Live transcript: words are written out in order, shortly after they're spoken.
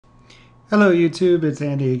Hello YouTube, it's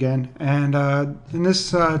Andy again, and in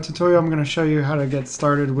this tutorial I'm going to show you how to get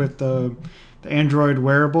started with the Android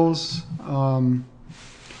wearables. I'm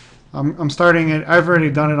starting it. I've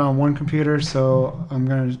already done it on one computer, so I'm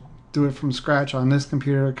going to do it from scratch on this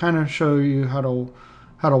computer, kind of show you how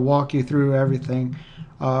to walk you through everything.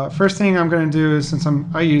 First thing I'm going to do is, since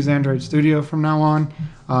I use Android Studio from now on,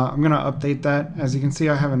 I'm going to update that. As you can see,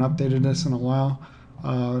 I haven't updated this in a while.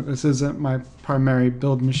 This isn't my primary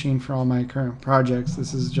build machine for all my current projects.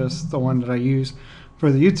 This is just the one that I use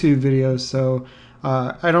for the YouTube videos, so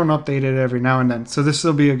I don't update it every now and then. So this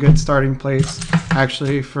will be a good starting place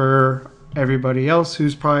actually for everybody else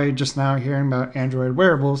who's probably just now hearing about Android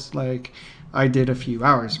wearables like I did a few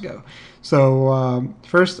hours ago. So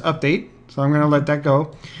first, update. So I'm going to let that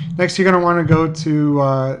go. Next, you're going to want to go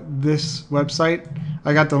to this website.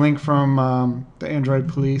 I got the link from the Android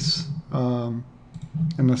Police.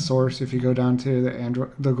 In the source, if you go down to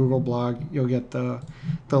the Google blog, you'll get the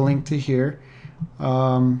link to here.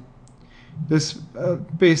 This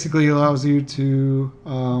basically allows you to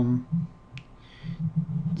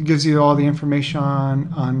gives you all the information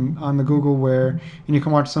on the Google Wear, and you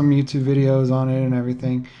can watch some YouTube videos on it and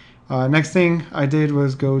everything. Next thing I did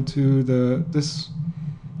was go to this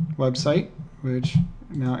website, which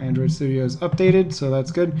now Android Studio is updated, so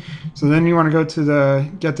that's good. So then you want to go to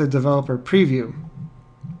get the developer preview.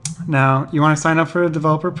 Now you want to sign up for a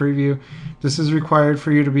developer preview. This is required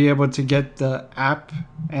for you to be able to get the app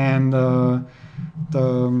and the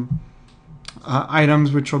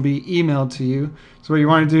items, which will be emailed to you. So what you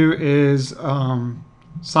want to do is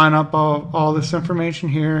sign up all this information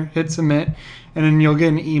here, hit submit, and then you'll get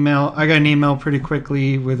an email. I got an email pretty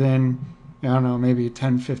quickly within, I don't know, maybe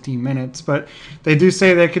 10-15 minutes, but they do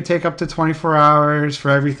say they could take up to 24 hours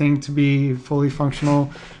for everything to be fully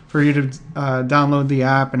functional, for you to download the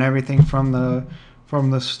app and everything from the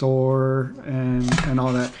store and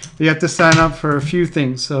all that. But you have to sign up for a few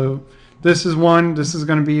things. So this is one. This is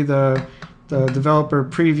going to be the developer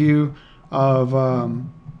preview of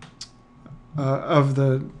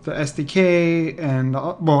the SDK, and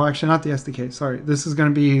well, actually not the SDK. Sorry, this is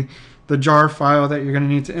going to be the jar file that you're going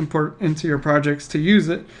to need to import into your projects to use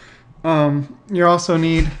it. You also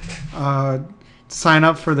need sign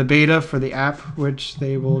up for the beta for the app, which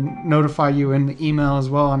they will notify you in the email as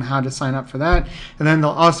well on how to sign up for that. And then they'll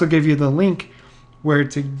also give you the link where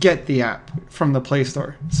to get the app from the Play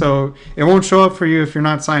Store. So it won't show up for you if you're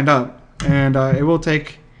not signed up, and it will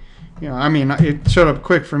take, I mean, it showed up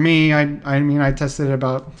quick for me. I tested it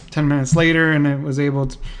about 10 minutes later, and it was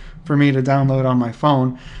able for me to download on my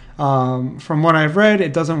phone. From what I've read,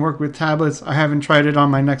 it doesn't work with tablets. I haven't tried it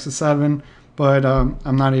on my Nexus 7, but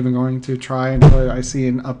I'm not even going to try until I see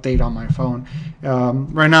an update on my phone.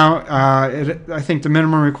 Right now, I think the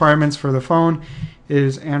minimum requirements for the phone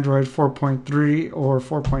is Android 4.3 or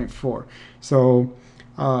 4.4. So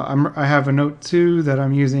I have a Note 2 that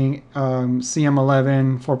I'm using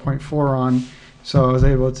CM11 4.4 on, so I was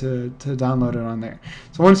able to download it on there.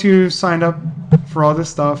 So once you've signed up for all this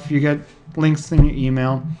stuff, you get links in your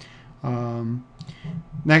email.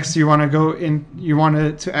 Next, you want to go in. You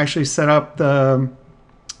want to actually set up your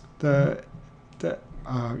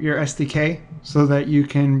SDK so that you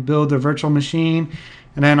can build a virtual machine.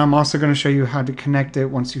 And then I'm also going to show you how to connect it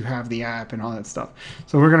once you have the app and all that stuff.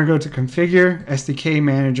 So we're going to go to Configure SDK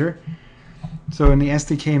Manager. So in the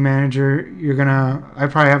SDK Manager, I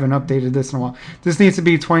probably haven't updated this in a while. This needs to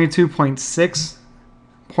be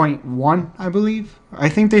 22.6.1, I believe. I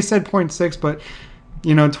think they said 0.6, but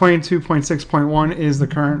 22.6.1 is the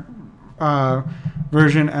current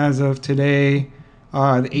version as of today,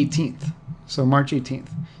 the 18th. So March 18th.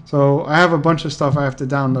 So I have a bunch of stuff I have to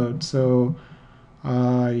download. So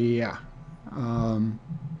yeah,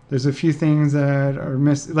 there's a few things that are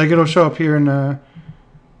missed. Like, it'll show up here in the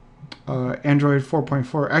Android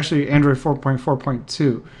 4.4, actually Android 4.4.2.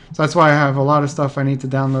 So that's why I have a lot of stuff I need to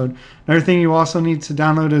download. Another thing you also need to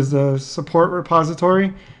download is the support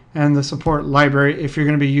repository and the support library. If you're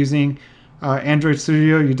going to be using Android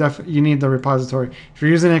Studio, you need the repository. If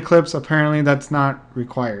you're using Eclipse, apparently that's not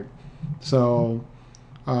required. So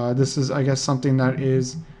this is, I guess, something that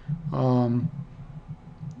is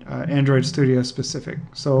Android Studio specific.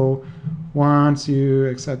 So once you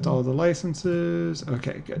accept all the licenses,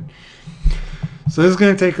 okay, good. So this is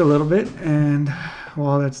going to take a little bit, and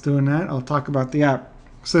while that's doing that, I'll talk about the app.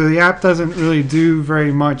 So the app doesn't really do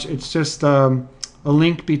very much. It's just a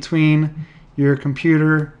link between your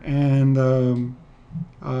computer and the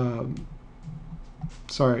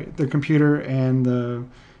computer and the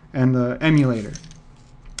emulator.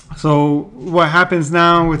 So what happens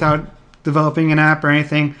now, without developing an app or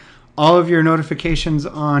anything, all of your notifications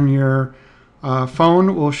on your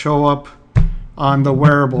phone will show up on the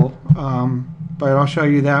wearable. But I'll show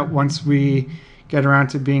you that once we get around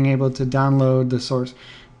to being able to download the source.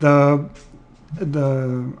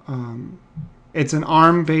 It's an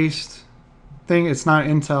ARM-based thing. It's not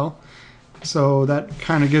Intel, so that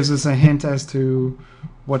kind of gives us a hint as to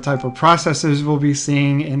what type of processors we'll be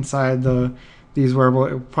seeing inside these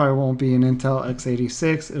wearables. It probably won't be an Intel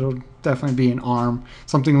x86. It'll definitely be an ARM,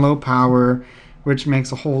 something low power, which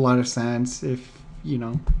makes a whole lot of sense. If you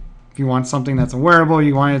want something that's a wearable,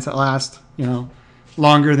 you want it to last,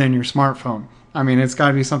 longer than your smartphone. I mean, it's got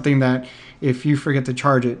to be something that if you forget to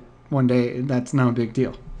charge it one day, that's no big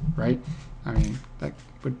deal, right? I mean, that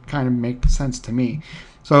would kind of make sense to me.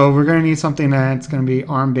 So we're going to need something that's going to be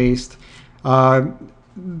ARM-based.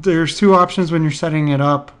 There's two options when you're setting it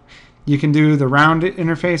up. You can do the round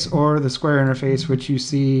interface or the square interface, which you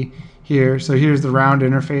see here. So here's the round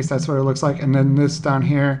interface. That's what it looks like. And then this down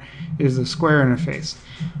here is the square interface.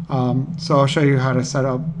 So I'll show you how to set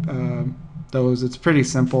up those. It's pretty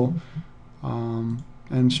simple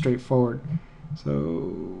and straightforward.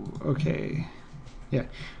 So, okay. Yeah.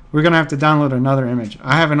 We're going to have to download another image.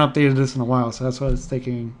 I haven't updated this in a while, so that's why it's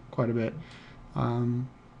taking quite a bit.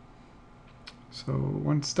 So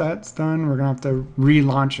once that's done, we're going to have to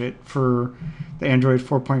relaunch it for the Android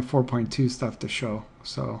 4.4.2 stuff to show.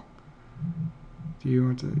 So do you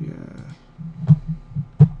want to,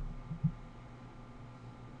 yeah.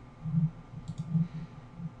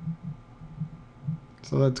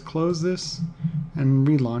 So let's close this and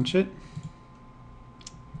relaunch it.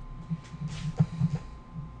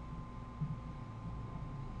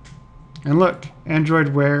 And look, Android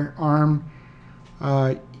Wear ARM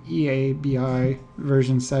EABI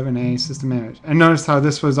version 7A system image. And notice how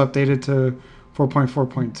this was updated to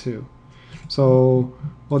 4.4.2. So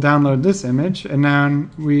we'll download this image, and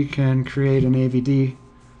then we can create an AVD,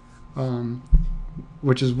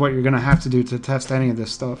 which is what you're going to have to do to test any of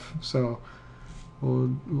this stuff. So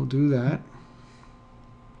we'll do that.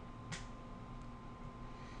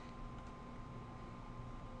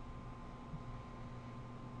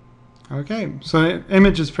 Okay, so the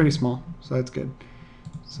image is pretty small, so that's good.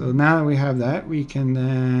 So now that we have that, we can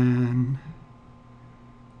then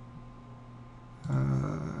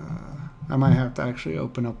I might have to actually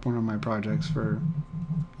open up one of my projects for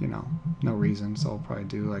no reason, so I'll probably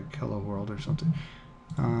do like Hello World or something,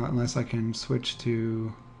 unless I can switch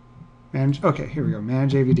to manage. Okay, here we go,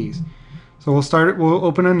 manage AVDs. So we'll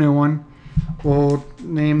open a new one. We'll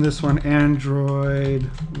name this one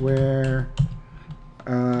Android Wear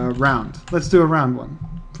round. Let's do a round one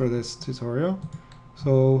for this tutorial.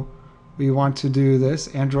 So we want to do this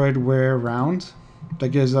Android Wear round. That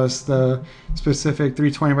gives us the specific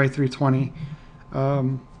 320 by 320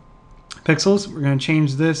 pixels. We're going to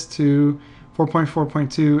change this to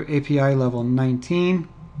 4.4.2 API level 19.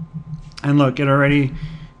 And look, it already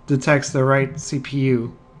detects the right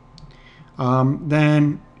CPU.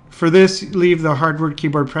 Then for this, leave the hardware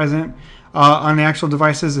keyboard present. On the actual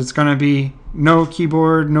devices, it's going to be no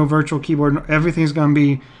keyboard, no virtual keyboard. Everything's going to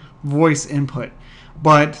be voice input.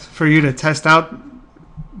 But for you to test out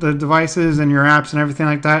the devices and your apps and everything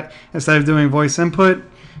like that, instead of doing voice input,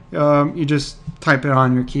 you just type it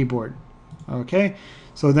on your keyboard. Okay,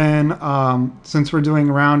 so then since we're doing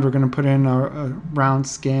round, we're going to put in a round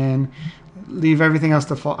skin, leave everything else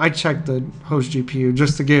default. I checked the host GPU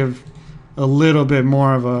just to give a little bit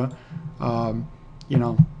more of a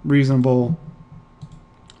reasonable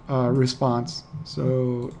response.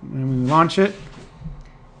 So then we launch it,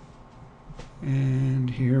 and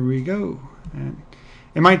here we go. And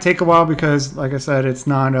it might take a while because, like I said, it's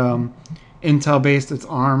not Intel based, it's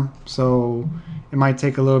ARM, so it might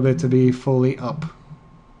take a little bit to be fully up.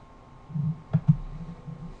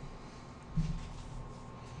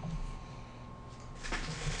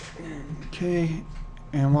 Okay,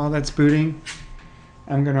 and while that's booting,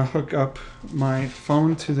 I'm going to hook up my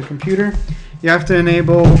phone to the computer. You have to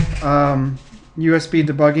enable USB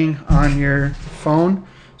debugging on your phone.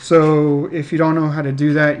 So if you don't know how to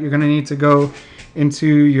do that, you're going to need to go into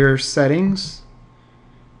your settings.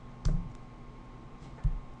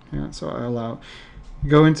 Yeah, so I allow.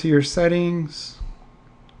 Go into your settings,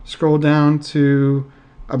 scroll down to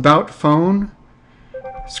About Phone,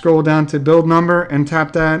 scroll down to Build Number, and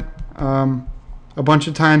tap that a bunch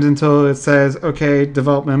of times until it says, okay,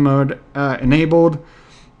 development mode enabled.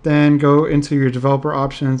 Then go into your developer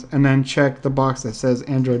options and then check the box that says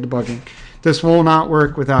Android debugging. This will not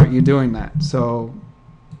work without you doing that. So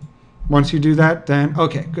once you do that, then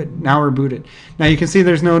okay, good. Now we're booted. Now you can see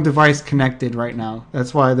there's no device connected right now.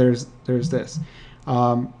 That's why there's this.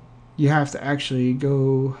 You have to actually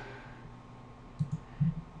go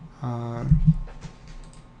Uh,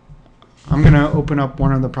 I'm going to open up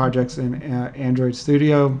one of the projects in Android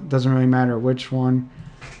Studio. Doesn't really matter which one.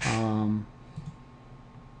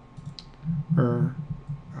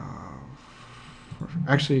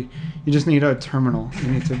 Actually, you just need a terminal.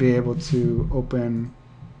 You need to be able to open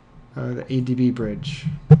the ADB bridge.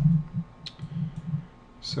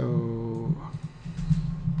 So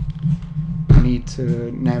I need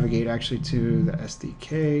to navigate actually to the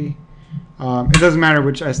SDK. It doesn't matter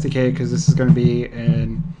which SDK because this is going to be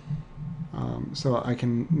in, so I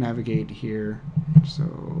can navigate here. So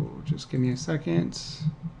just give me a second.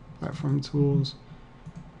 Platform tools,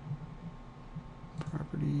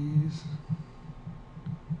 properties.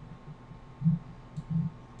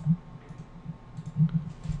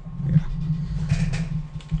 Yeah.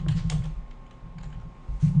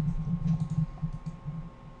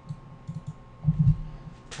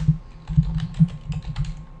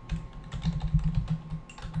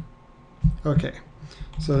 Okay,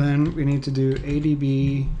 so then we need to do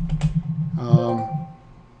ADB.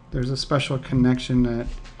 There's a special connection that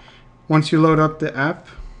once you load up the app,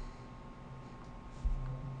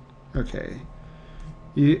 okay,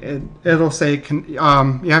 it'll say you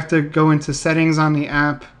have to go into settings on the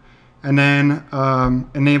app and then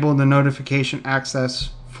enable the notification access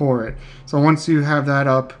for it. So once you have that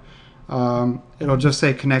up, it'll just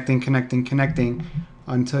say connecting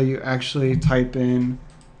until you actually type in,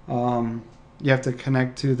 you have to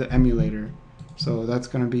connect to the emulator. So that's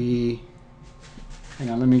going to be,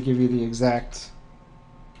 hang on, let me give you the exact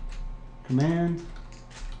command.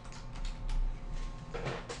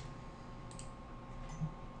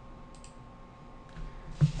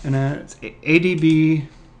 And it's ADB-D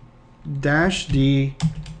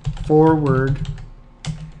forward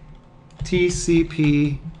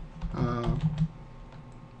TCP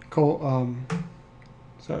colon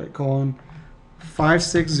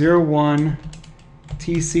 5601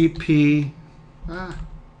 TCP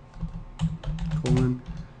colon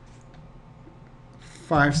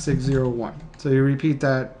 5601. So you repeat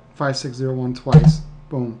that 5601 twice.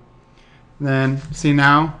 Boom. And then see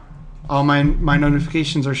now all my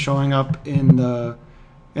notifications are showing up in the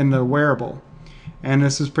wearable. And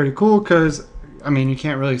this is pretty cool because I mean you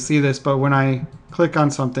can't really see this, but when I click on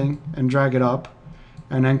something and drag it up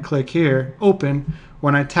and then click here, open,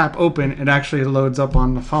 when I tap open, it actually loads up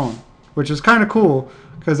on the phone, which is kind of cool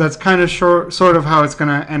because that's kind of sort of how it's going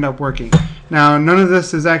to end up working. Now, none of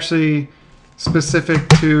this is actually specific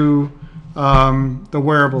to the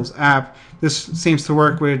Wearables app. This seems to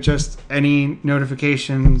work with just any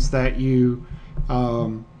notifications that you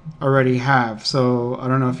already have. So I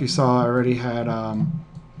don't know if you saw, I already had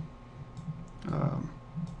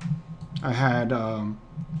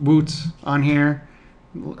Woot on here,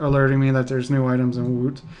 alerting me that there's new items in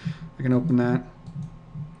Woot. I can open that.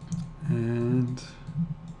 And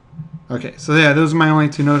okay, so yeah, those are my only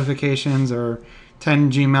two notifications, or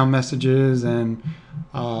 10 Gmail messages and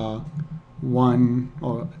one,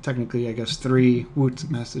 or technically I guess 3 Woot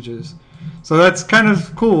messages. So that's kind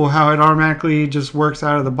of cool how it automatically just works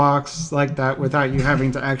out of the box like that without you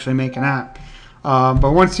having to actually make an app.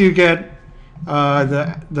 But once you get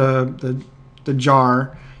the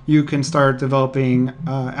jar, you can start developing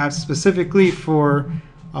apps specifically for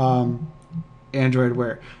Android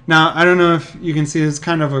Wear. Now, I don't know if you can see, it's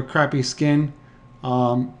kind of a crappy skin.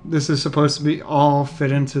 This is supposed to be all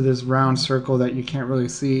fit into this round circle that you can't really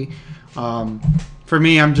see. For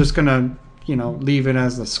me, I'm just gonna leave it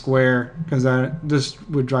as a square because this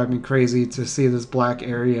would drive me crazy to see this black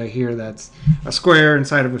area here that's a square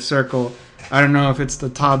inside of a circle. I don't know if it's the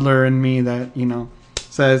toddler in me that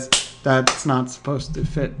says that's not supposed to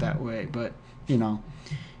fit that way, but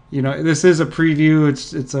this is a preview.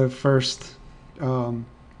 It's a first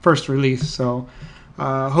release, so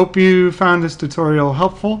hope you found this tutorial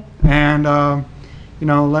helpful, and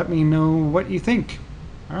let me know what you think.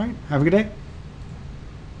 All right, have a good day.